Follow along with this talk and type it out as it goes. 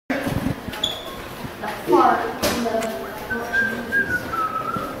the fart in the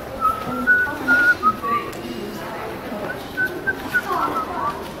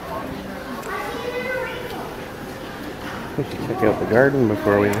We should check out the garden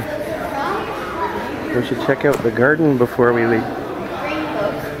before we leave. We should check out the garden before we leave.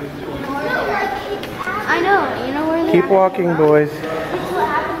 I know, you know where they Keep walking, boys. It's what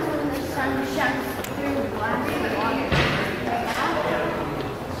happens when the sun shines through the glass of water.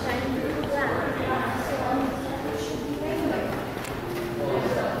 Shining through the glass.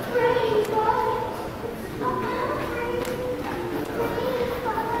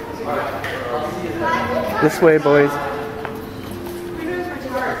 This way, boys.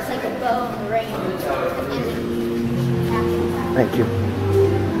 It's like a bow in the rain. Thank you.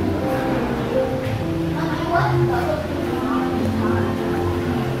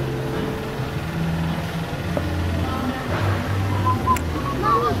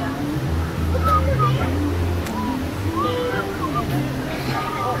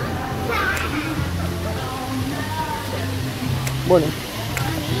 Morning.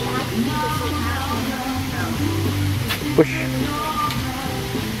 Push.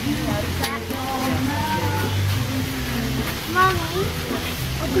 Mommy,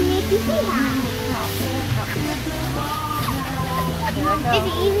 what can make you say that? It's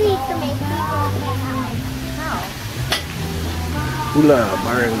easy to make people say that. How? Hula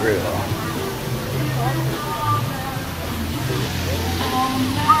Bar and Grill.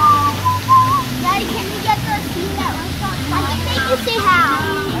 Daddy, can we get the seat that runs on? I can make you say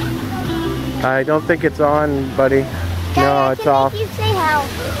how. I don't think it's on, buddy. Daddy, No, I it's can off. make you say how.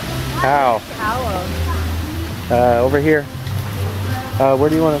 How? How? Over here. Where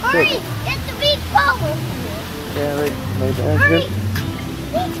do you want to Hurry! sit? Get the beach ball! Yeah, right there. Hurry! Good.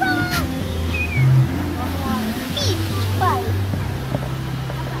 Beach ball! Beach ball.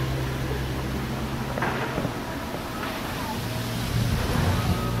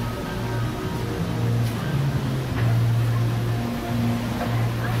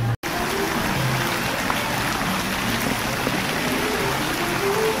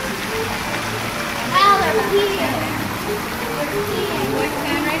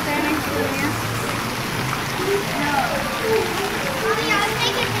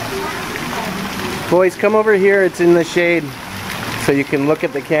 Boys, come over here. It's in the shade, so you can look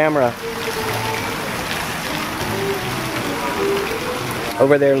at the camera.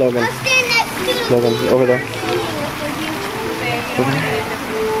 Over there, Logan. I'll stand next to Logan, over there. Over there.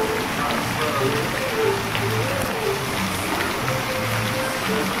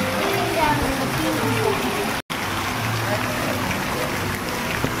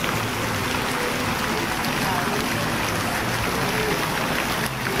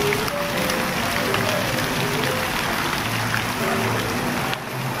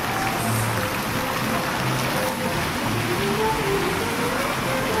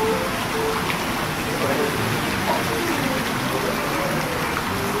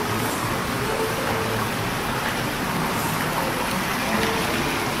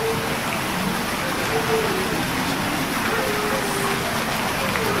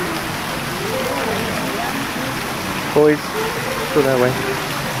 Boys, go that way.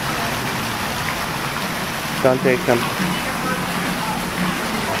 Dante, come.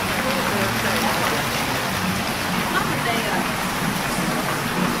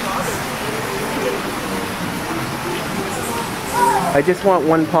 I just want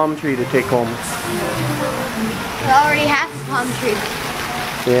one palm tree to take home. We already have a palm tree.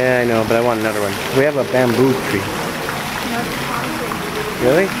 Yeah, I know, but I want another one. We have a bamboo tree.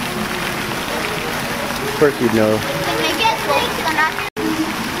 Really? Of course you'd know. When they get close, they're not gonna...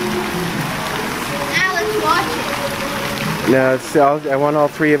 Now let's watch it. No, I want all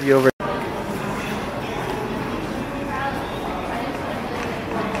three of you over.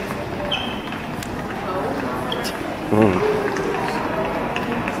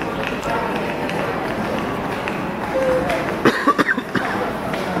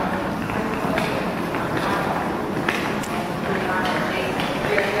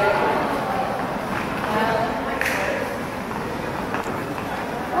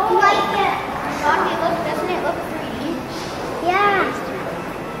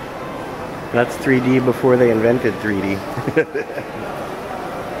 That's 3D before they invented 3D.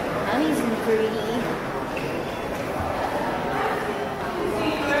 I'm using 3D.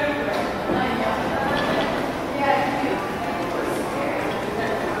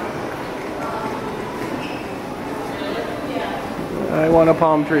 I want a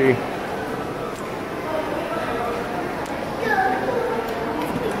palm tree.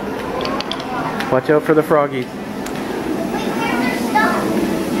 Watch out for the froggies.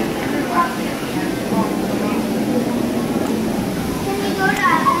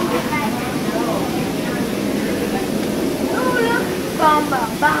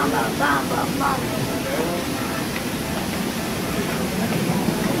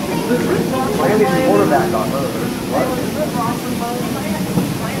 Miami's quarterback on those.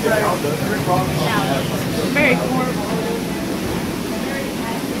 Very cool.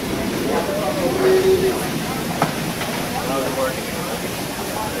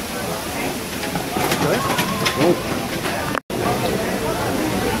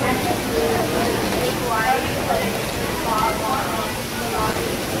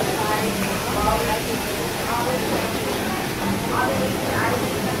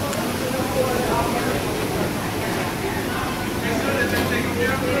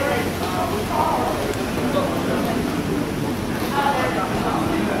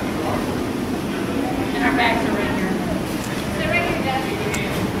 And our bags are right here. They're right here, Dad.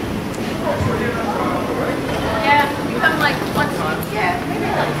 Yeah, we come like once a month. Yeah, maybe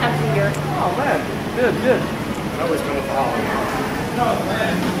like once a year. Oh man, good, good. I always go for Halloween.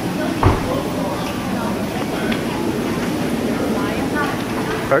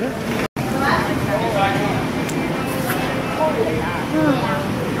 Pardon?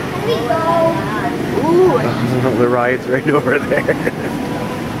 Ooh, the ride's right over there.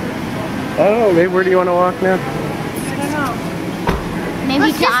 Oh, maybe where do you want to walk now? I don't know.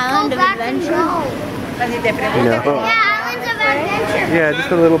 Maybe to Island of Adventure. You know. Yeah, Islands of Adventure. Yeah,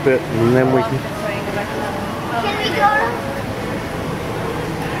 just a little bit, and then we can. Can we go to...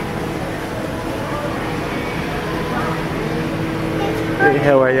 Hey,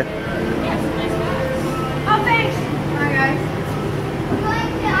 how are you? Oh, thanks. Hi, guys. We're going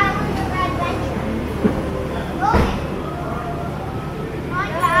to Islands of Adventure. Logan. Come on,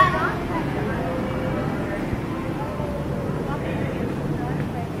 Dad.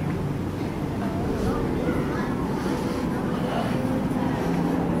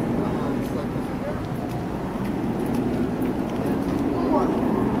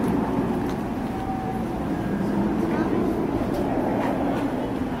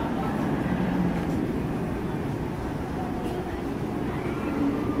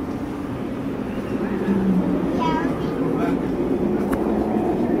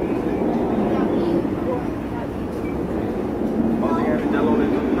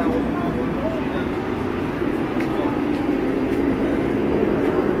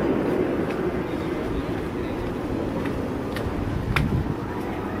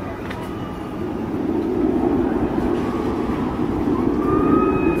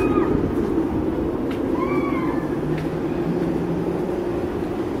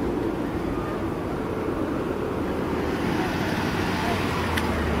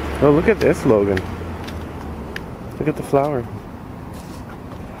 Oh, look at this, Logan. Look at the flower.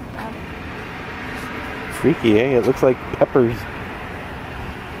 Freaky, eh? It looks like peppers. That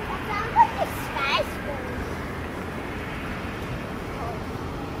sounds like a spice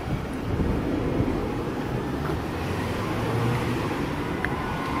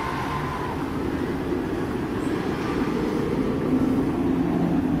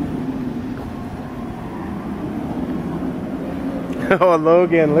Oh,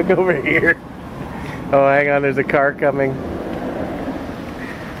 Logan, look over here. Oh, hang on, there's a car coming.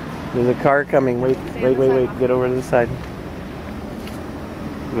 There's a car coming. Wait. Get over to the side.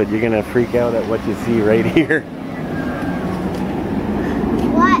 But you're gonna freak out at what you see right here.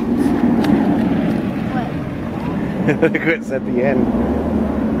 What? Look what's at the end.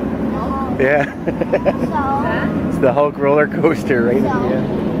 Yeah. So? It's the Hulk roller coaster right at the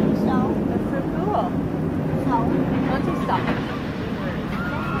end. So? That's so cool. So? Don't you stop.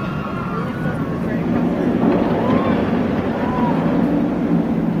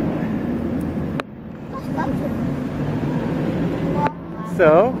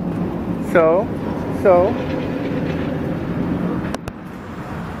 So.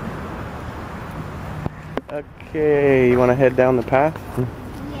 Okay, you want to head down the path?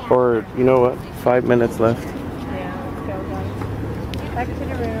 Yeah. Or, you know what, 5 minutes left. Yeah, let's go, guys. Back to the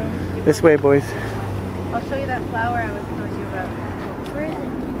room. This way, boys. I'll show you that flower I was telling you about. Where is it?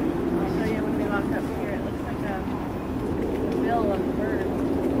 I'll show you when we walk up here. It looks like the bill of a bird.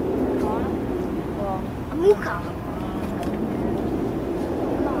 Well, Amuka.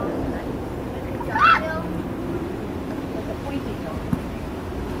 like a pointy bill.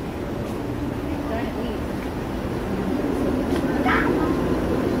 Giant leaves.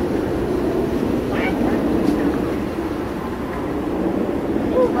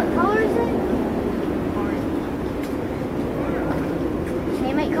 Ooh, what color is it?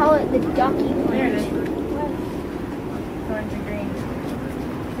 They might call it the ducky There it plant. is. Orange and green.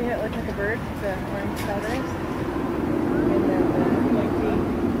 See how it looks like a bird? The orange feathers. And then the pointy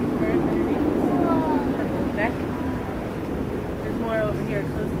bird underneath. Purple neck. There's more over here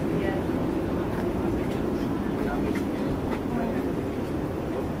close to the edge.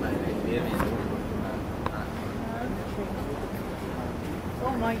 Oh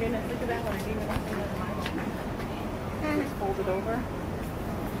my goodness, look at that one. I didn't even know that was just fold it over.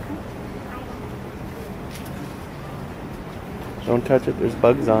 Don't touch it, there's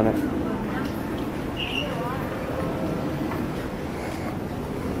bugs on it.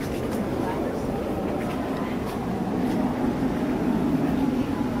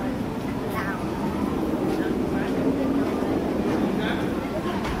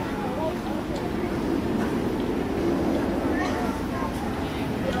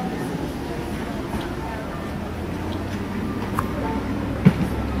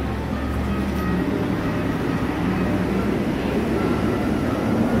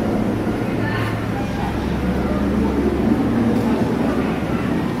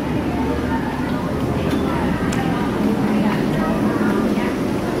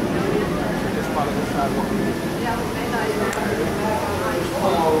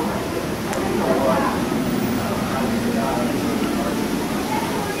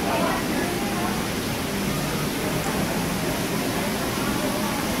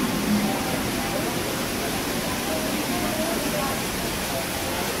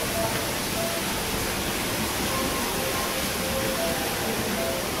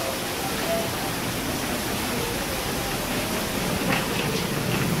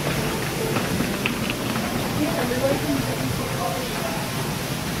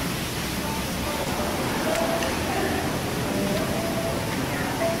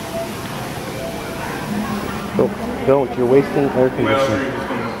 Don't, you're wasting air conditioning.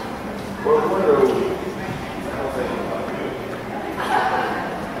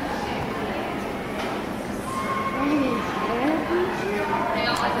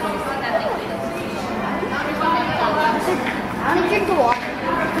 I want to drink the water.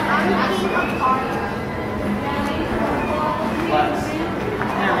 I want to drink the water.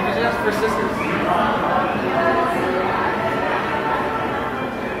 Here, we just ask for sisters.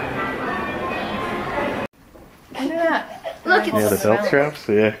 Look at that. Look, Yeah, the belt straps,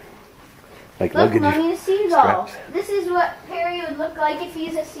 yeah. Like look, luggage Mommy, a seagull. straps. This is what Perry would look like if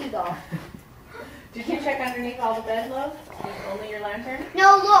he's a seagull. Did you check underneath all the bed, love? Only your lantern?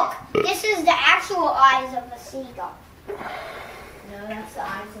 No, look. This is the actual eyes of a seagull. No, that's the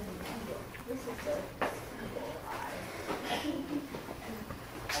eyes of an eagle. This is the seagull eye.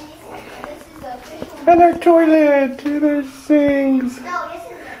 And this is the official. And our toilet, and our sinks. No, this is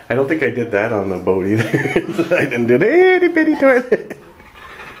the. I don't think I did that on the boat either. I didn't do the itty bitty toilet.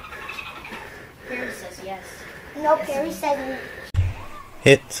 Perry says yes. No, Perry said.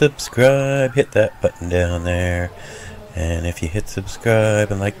 Hit subscribe, hit that button down there. And if you hit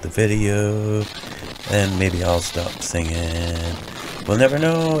subscribe and like the video, then maybe I'll stop singing. We'll never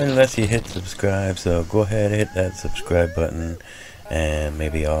know unless you hit subscribe, so go ahead and hit that subscribe button and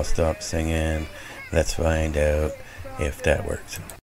maybe I'll stop singing. Let's find out if that works.